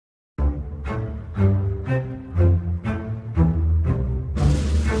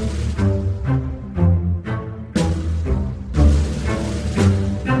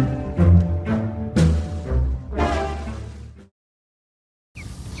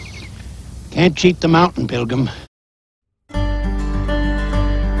Can't cheat the mountain, Pilgrim.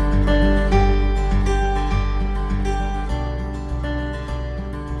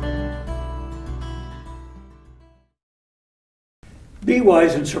 Be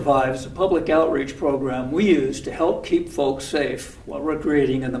Wise and Survive is a public outreach program we use to help keep folks safe while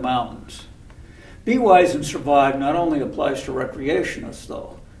recreating in the mountains. Be Wise and Survive not only applies to recreationists,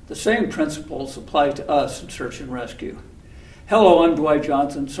 though. The same principles apply to us in search and rescue. Hello, I'm Dwight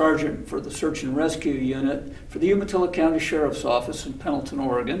Johnson, Sergeant for the Search and Rescue Unit for the Umatilla County Sheriff's Office in Pendleton,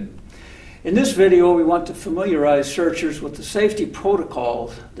 Oregon. In this video, we want to familiarize searchers with the safety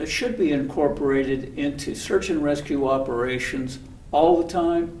protocols that should be incorporated into search and rescue operations all the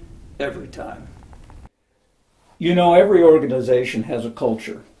time, every time. You know, every organization has a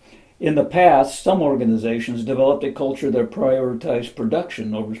culture. In the past, some organizations developed a culture that prioritized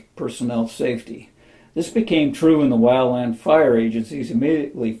production over personnel safety. This became true in the wildland fire agencies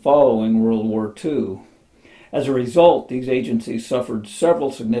immediately following World War II. As a result, these agencies suffered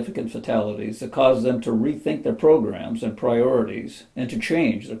several significant fatalities that caused them to rethink their programs and priorities and to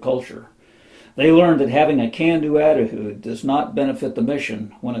change their culture. They learned that having a can-do attitude does not benefit the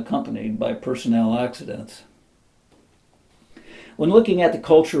mission when accompanied by personnel accidents. When looking at the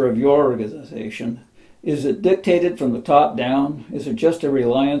culture of your organization, is it dictated from the top down? Is it just a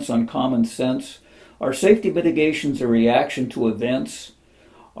reliance on common sense? Are safety mitigations a reaction to events?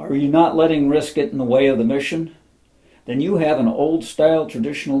 Are you not letting risk get in the way of the mission? Then you have an old-style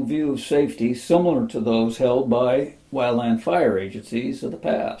traditional view of safety similar to those held by wildland fire agencies of the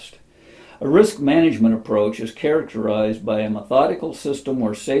past. A risk management approach is characterized by a methodical system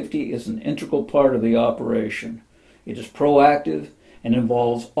where safety is an integral part of the operation. It is proactive and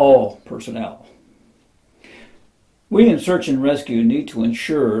involves all personnel. We in Search and Rescue need to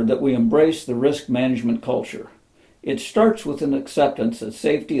ensure that we embrace the risk management culture. It starts with an acceptance that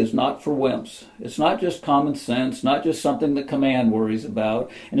safety is not for wimps. It's not just common sense, not just something that command worries about,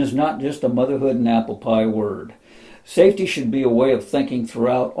 and is not just a motherhood and apple pie word. Safety should be a way of thinking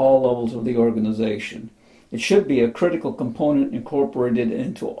throughout all levels of the organization. It should be a critical component incorporated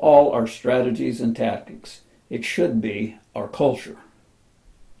into all our strategies and tactics. It should be our culture.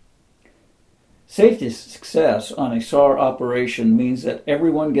 Safety success on a SAR operation means that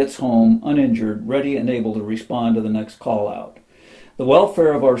everyone gets home uninjured, ready and able to respond to the next call out. The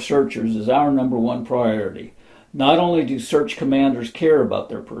welfare of our searchers is our #1 priority. Not only do search commanders care about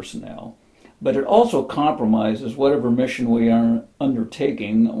their personnel, but it also compromises whatever mission we are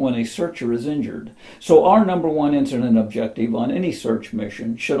undertaking when a searcher is injured. So our #1 incident objective on any search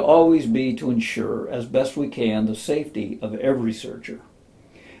mission should always be to ensure, as best we can, the safety of every searcher.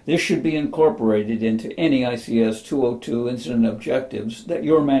 This should be incorporated into any ICS 202 incident objectives that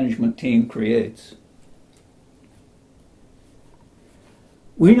your management team creates.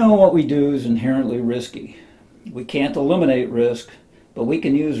 We know what we do is inherently risky. We can't eliminate risk, but we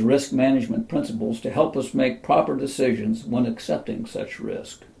can use risk management principles to help us make proper decisions when accepting such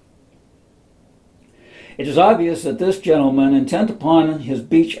risk. It is obvious that this gentleman, intent upon his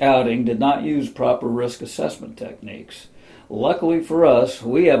beach outing, did not use proper risk assessment techniques. Luckily for us,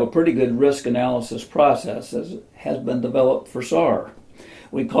 we have a pretty good risk analysis process that has been developed for SAR.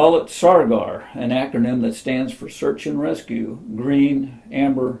 We call it SAR-GAR, an acronym that stands for Search and Rescue, Green,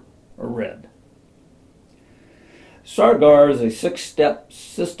 Amber, or Red. SAR-GAR is a 6-step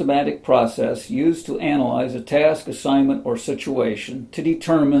systematic process used to analyze a task, assignment, or situation to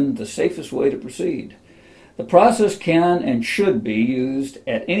determine the safest way to proceed. The process can and should be used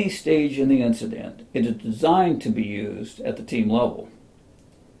at any stage in the incident. It is designed to be used at the team level.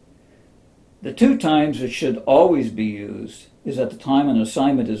 The 2 times it should always be used is at the time an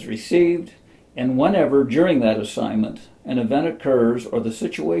assignment is received and whenever during that assignment an event occurs or the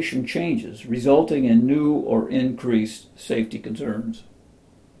situation changes, resulting in new or increased safety concerns.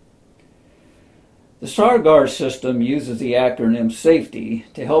 The SAR-GAR system uses the acronym SAFETY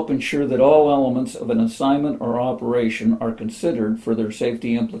to help ensure that all elements of an assignment or operation are considered for their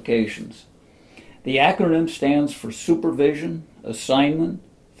safety implications. The acronym stands for supervision, assignment,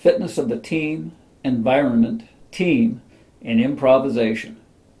 fitness of the team, environment, team, and improvisation.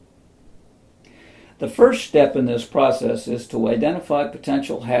 The first step in this process is to identify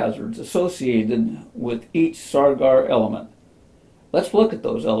potential hazards associated with each SAR-GAR element. Let's look at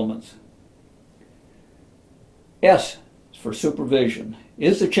those elements. S is for supervision.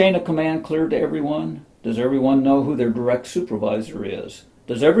 Is the chain of command clear to everyone? Does everyone know who their direct supervisor is?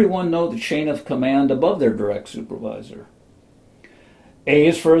 Does everyone know the chain of command above their direct supervisor? A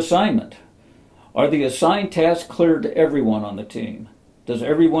is for assignment. Are the assigned tasks clear to everyone on the team? Does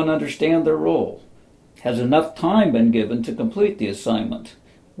everyone understand their role? Has enough time been given to complete the assignment?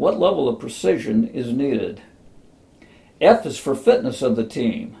 What level of precision is needed? F is for fitness of the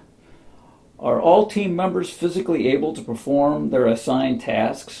team. Are all team members physically able to perform their assigned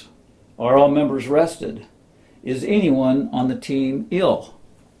tasks? Are all members rested? Is anyone on the team ill?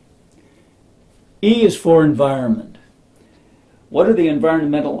 E is for environment. What are the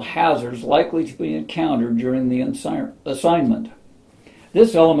environmental hazards likely to be encountered during the assignment?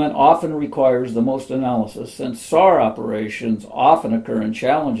 This element often requires the most analysis, since SAR operations often occur in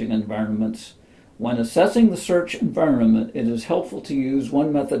challenging environments. When assessing the search environment, it is helpful to use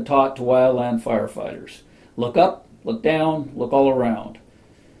one method taught to wildland firefighters. Look up, look down, look all around.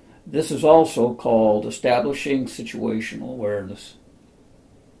 This is also called establishing situational awareness.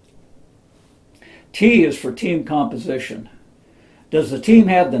 T is for team composition. Does the team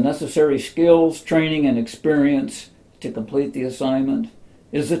have the necessary skills, training, and experience to complete the assignment?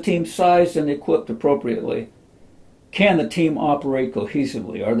 Is the team sized and equipped appropriately? Can the team operate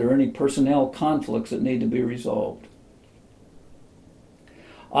cohesively? Are there any personnel conflicts that need to be resolved?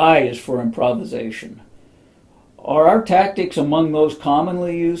 I is for improvisation. Are our tactics among those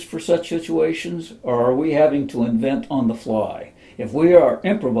commonly used for such situations, or are we having to invent on the fly? If we are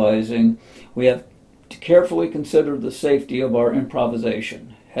improvising, we have to carefully consider the safety of our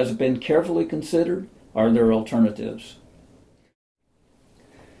improvisation. Has it been carefully considered? Are there alternatives?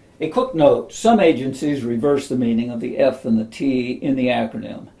 A quick note, some agencies reverse the meaning of the F and the T in the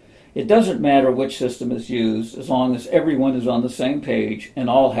acronym. It doesn't matter which system is used as long as everyone is on the same page and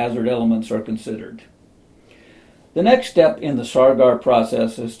all hazard elements are considered. The next step in the SAR-GAR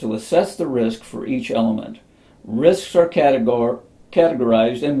process is to assess the risk for each element. Risks are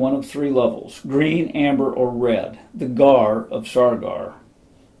categorized in one of three levels: green, amber, or red, the GAR of SAR-GAR.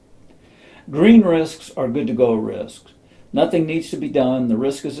 Green risks are good-to-go risks. Nothing needs to be done, the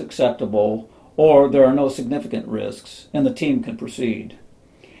risk is acceptable, or there are no significant risks, and the team can proceed.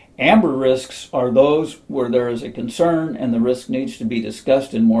 Amber risks are those where there is a concern and the risk needs to be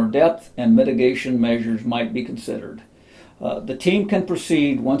discussed in more depth and mitigation measures might be considered. The team can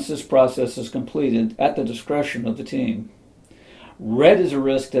proceed once this process is completed at the discretion of the team. Red is a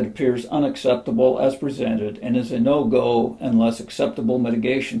risk that appears unacceptable as presented and is a no-go unless acceptable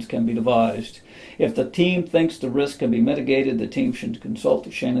mitigations can be devised. If the team thinks the risk can be mitigated, the team should consult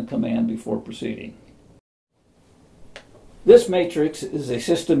the chain of command before proceeding. This matrix is a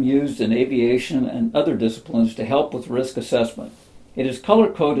system used in aviation and other disciplines to help with risk assessment. It is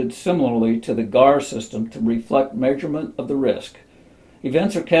color-coded similarly to the GAR system to reflect measurement of the risk.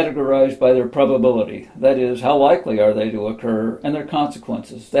 Events are categorized by their probability, that is, how likely are they to occur, and their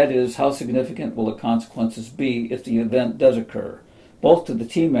consequences, that is, how significant will the consequences be if the event does occur, both to the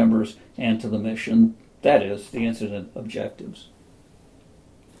team members and to the mission, that is, the incident objectives.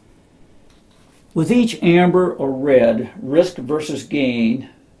 With each amber or red, risk versus gain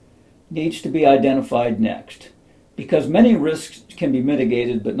needs to be identified next, because many risks can be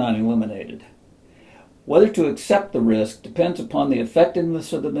mitigated but not eliminated. Whether to accept the risk depends upon the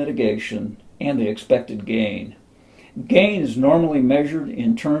effectiveness of the mitigation and the expected gain. Gain is normally measured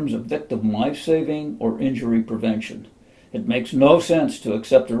in terms of victim life-saving or injury prevention. It makes no sense to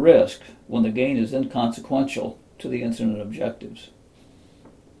accept a risk when the gain is inconsequential to the incident objectives.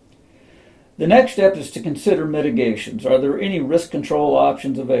 The next step is to consider mitigations. Are there any risk control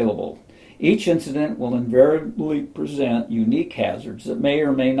options available? Each incident will invariably present unique hazards that may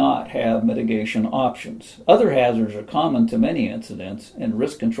or may not have mitigation options. Other hazards are common to many incidents, and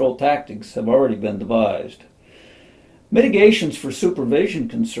risk control tactics have already been devised. Mitigations for supervision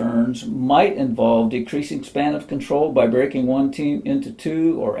concerns might involve decreasing span of control by breaking one team into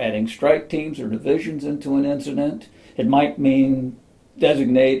two or adding strike teams or divisions into an incident. It might mean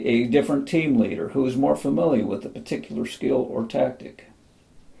designate a different team leader who is more familiar with a particular skill or tactic.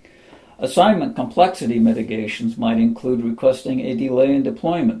 Assignment complexity mitigations might include requesting a delay in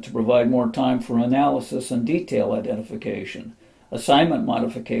deployment to provide more time for analysis and detail identification. Assignment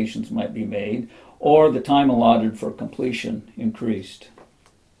modifications might be made, or the time allotted for completion increased.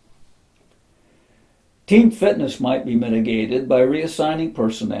 Team fitness might be mitigated by reassigning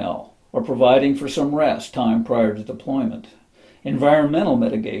personnel or providing for some rest time prior to deployment. Environmental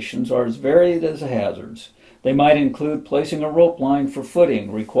mitigations are as varied as the hazards. They might include placing a rope line for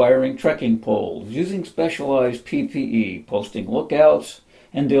footing, requiring trekking poles, using specialized PPE, posting lookouts,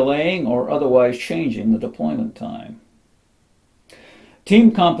 and delaying or otherwise changing the deployment time.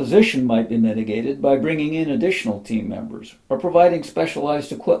 Team composition might be mitigated by bringing in additional team members or providing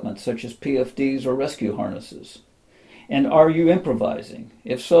specialized equipment such as PFDs or rescue harnesses. And are you improvising?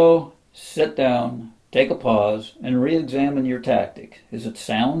 If so, sit down, take a pause, and re-examine your tactic. Is it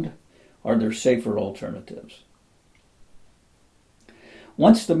sound? Are there safer alternatives?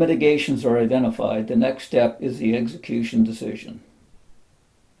 Once the mitigations are identified, the next step is the execution decision.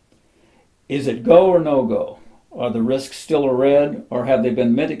 Is it go or no go? Are the risks still a red, or have they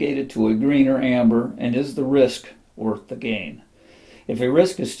been mitigated to a green or amber, and is the risk worth the gain? If a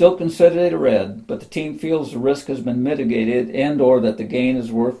risk is still considered a red, but the team feels the risk has been mitigated and or that the gain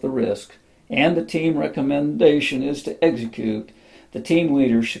is worth the risk, and the team recommendation is to execute, the team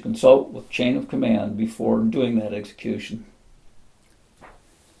leader should consult with chain of command before doing that execution.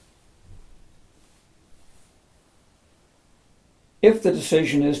 If the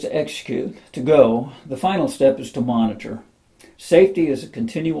decision is to execute, to go, the final step is to monitor. Safety is a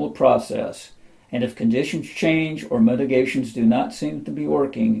continual process, and if conditions change or mitigations do not seem to be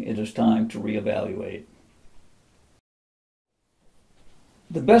working, it is time to reevaluate.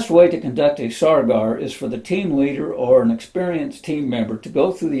 The best way to conduct a SAR-GAR is for the team leader or an experienced team member to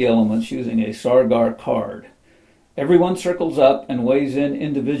go through the elements using a SAR-GAR card. Everyone circles up and weighs in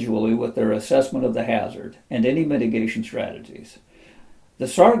individually with their assessment of the hazard and any mitigation strategies. The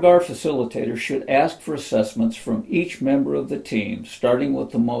SAR-GAR facilitator should ask for assessments from each member of the team, starting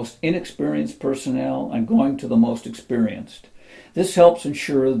with the most inexperienced personnel and going to the most experienced. This helps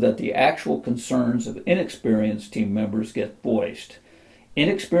ensure that the actual concerns of inexperienced team members get voiced.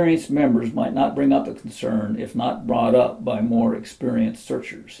 Inexperienced members might not bring up a concern if not brought up by more experienced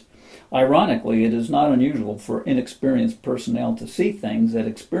searchers. Ironically, it is not unusual for inexperienced personnel to see things that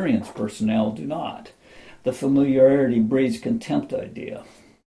experienced personnel do not. The familiarity breeds contempt idea.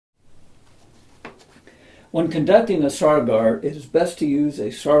 When conducting a SAR-GAR, it is best to use a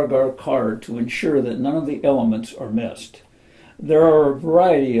SAR-GAR card to ensure that none of the elements are missed. There are a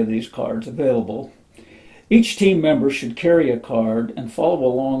variety of these cards available. Each team member should carry a card and follow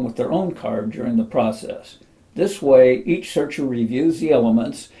along with their own card during the process. This way, each searcher reviews the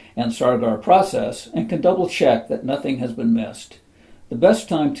elements and SAR-GAR process and can double-check that nothing has been missed. The best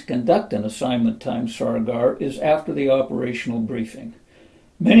time to conduct an assignment time SAR-GAR is after the operational briefing.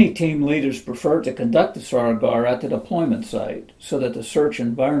 Many team leaders prefer to conduct the SAR-GAR at the deployment site so that the search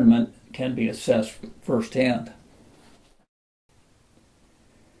environment can be assessed firsthand.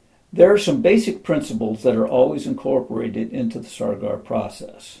 There are some basic principles that are always incorporated into the SAR-GAR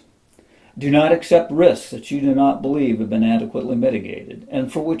process. Do not accept risks that you do not believe have been adequately mitigated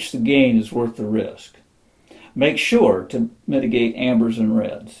and for which the gain is worth the risk. Make sure to mitigate ambers and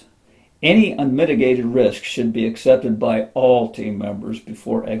reds. Any unmitigated risk should be accepted by all team members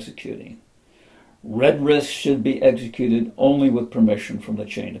before executing. Red risks should be executed only with permission from the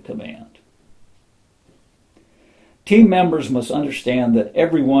chain of command. Team members must understand that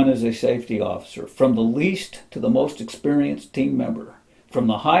everyone is a safety officer, from the least to the most experienced team member, from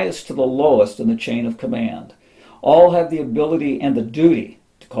the highest to the lowest in the chain of command. All have the ability and the duty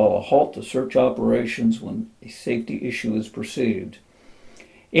to call a halt to search operations when a safety issue is perceived.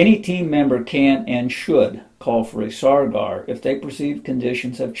 Any team member can and should call for a SAR-GAR if they perceive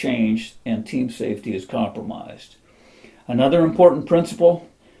conditions have changed and team safety is compromised. Another important principle: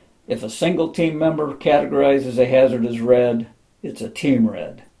 if a single team member categorizes a hazard as red, it's a team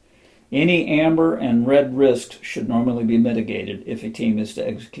red. Any amber and red risks should normally be mitigated if a team is to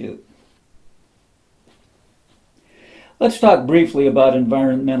execute. Let's talk briefly about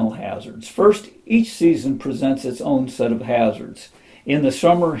environmental hazards. First, each season presents its own set of hazards. In the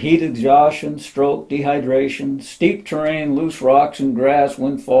summer, heat exhaustion, stroke, dehydration, steep terrain, loose rocks and grass,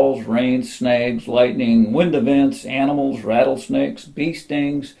 windfalls, rain, snags, lightning, wind events, animals, rattlesnakes, bee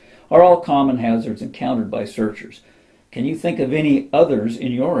stings are all common hazards encountered by searchers. Can you think of any others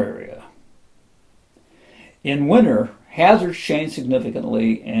in your area? In winter, hazards change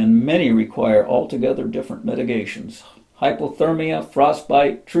significantly and many require altogether different mitigations. Hypothermia,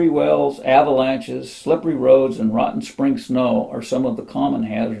 frostbite, tree wells, avalanches, slippery roads, and rotten spring snow are some of the common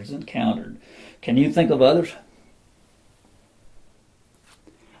hazards encountered. Can you think of others?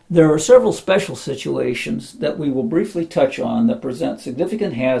 There are several special situations that we will briefly touch on that present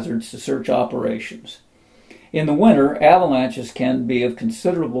significant hazards to search operations. In the winter, avalanches can be of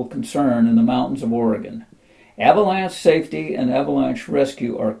considerable concern in the mountains of Oregon. Avalanche safety and avalanche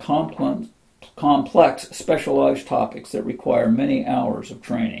rescue are complex, specialized topics that require many hours of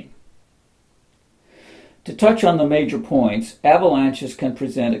training. To touch on the major points, avalanches can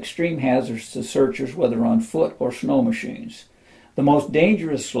present extreme hazards to searchers whether on foot or snow machines. The most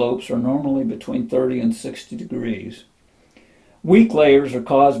dangerous slopes are normally between 30 and 60 degrees. Weak layers are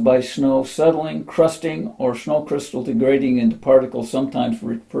caused by snow settling, crusting, or snow crystal degrading into particles sometimes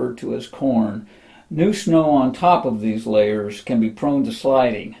referred to as corn. New snow on top of these layers can be prone to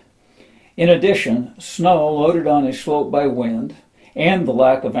sliding. In addition, snow loaded on a slope by wind and the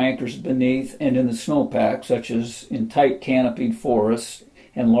lack of anchors beneath and in the snowpack, such as in tight canopied forests,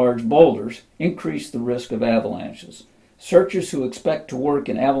 and large boulders increase the risk of avalanches. Searchers who expect to work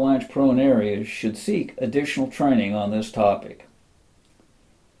in avalanche-prone areas should seek additional training on this topic.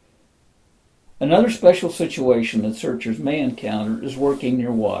 Another special situation that searchers may encounter is working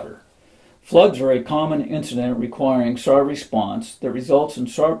near water. Floods are a common incident requiring SAR response that results in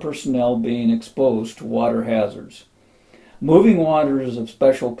SAR personnel being exposed to water hazards. Moving water is of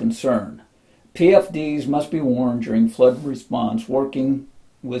special concern. PFDs must be worn during flood response working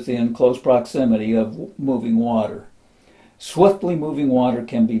within close proximity of moving water. Swiftly moving water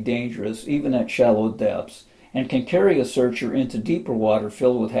can be dangerous even at shallow depths and can carry a searcher into deeper water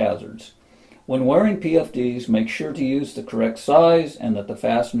filled with hazards. When wearing PFDs, make sure to use the correct size and that the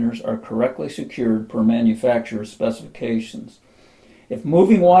fasteners are correctly secured per manufacturer's specifications. If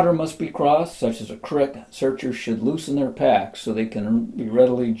moving water must be crossed, such as a creek, searchers should loosen their packs so they can be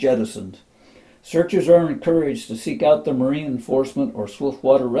readily jettisoned. Searchers are encouraged to seek out the Marine Enforcement or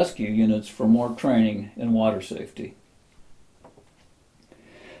Swiftwater Rescue units for more training in water safety.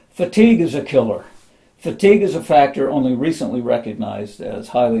 Fatigue is a killer. Fatigue is a factor only recently recognized as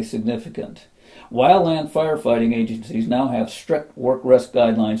highly significant. Wildland firefighting agencies now have strict work rest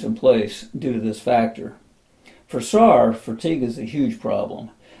guidelines in place due to this factor. For SAR, fatigue is a huge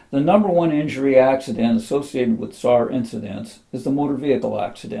problem. The number one injury accident associated with SAR incidents is the motor vehicle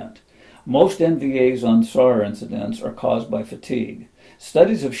accident. Most NVAs on SAR incidents are caused by fatigue.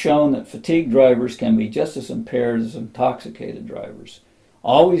 Studies have shown that fatigued drivers can be just as impaired as intoxicated drivers.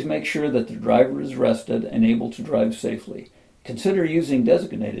 Always make sure that the driver is rested and able to drive safely. Consider using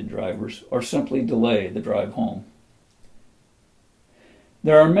designated drivers or simply delay the drive home.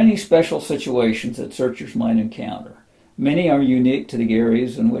 There are many special situations that searchers might encounter. Many are unique to the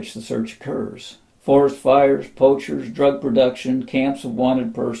areas in which the search occurs. Forest fires, poachers, drug production, camps of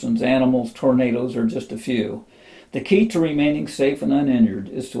wanted persons, animals, tornadoes are just a few. The key to remaining safe and uninjured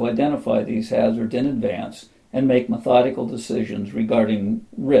is to identify these hazards in advance and make methodical decisions regarding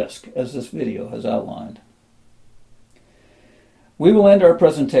risk, as this video has outlined. We will end our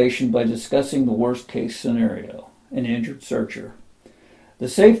presentation by discussing the worst-case scenario, an injured searcher. The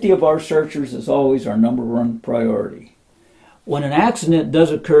safety of our searchers is always our number one priority. When an accident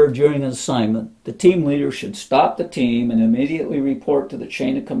does occur during an assignment, the team leader should stop the team and immediately report to the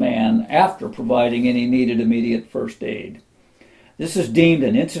chain of command after providing any needed immediate first aid. This is deemed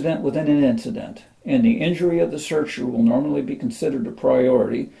an incident within an incident, and the injury of the searcher will normally be considered a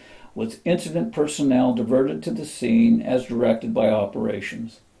priority, with incident personnel diverted to the scene as directed by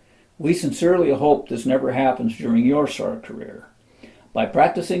operations. We sincerely hope this never happens during your SAR career. By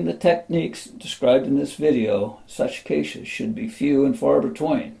practicing the techniques described in this video, such cases should be few and far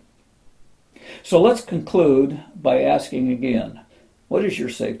between. So let's conclude by asking again, what is your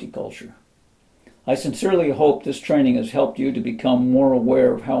safety culture? I sincerely hope this training has helped you to become more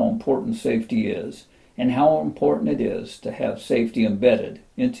aware of how important safety is and how important it is to have safety embedded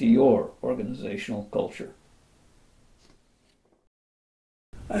into your organizational culture.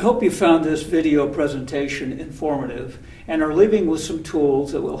 I hope you found this video presentation informative and are leaving with some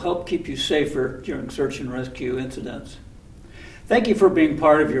tools that will help keep you safer during search and rescue incidents. Thank you for being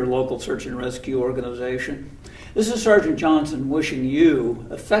part of your local search and rescue organization. This is Sergeant Johnson wishing you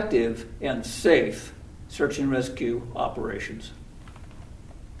effective and safe search and rescue operations.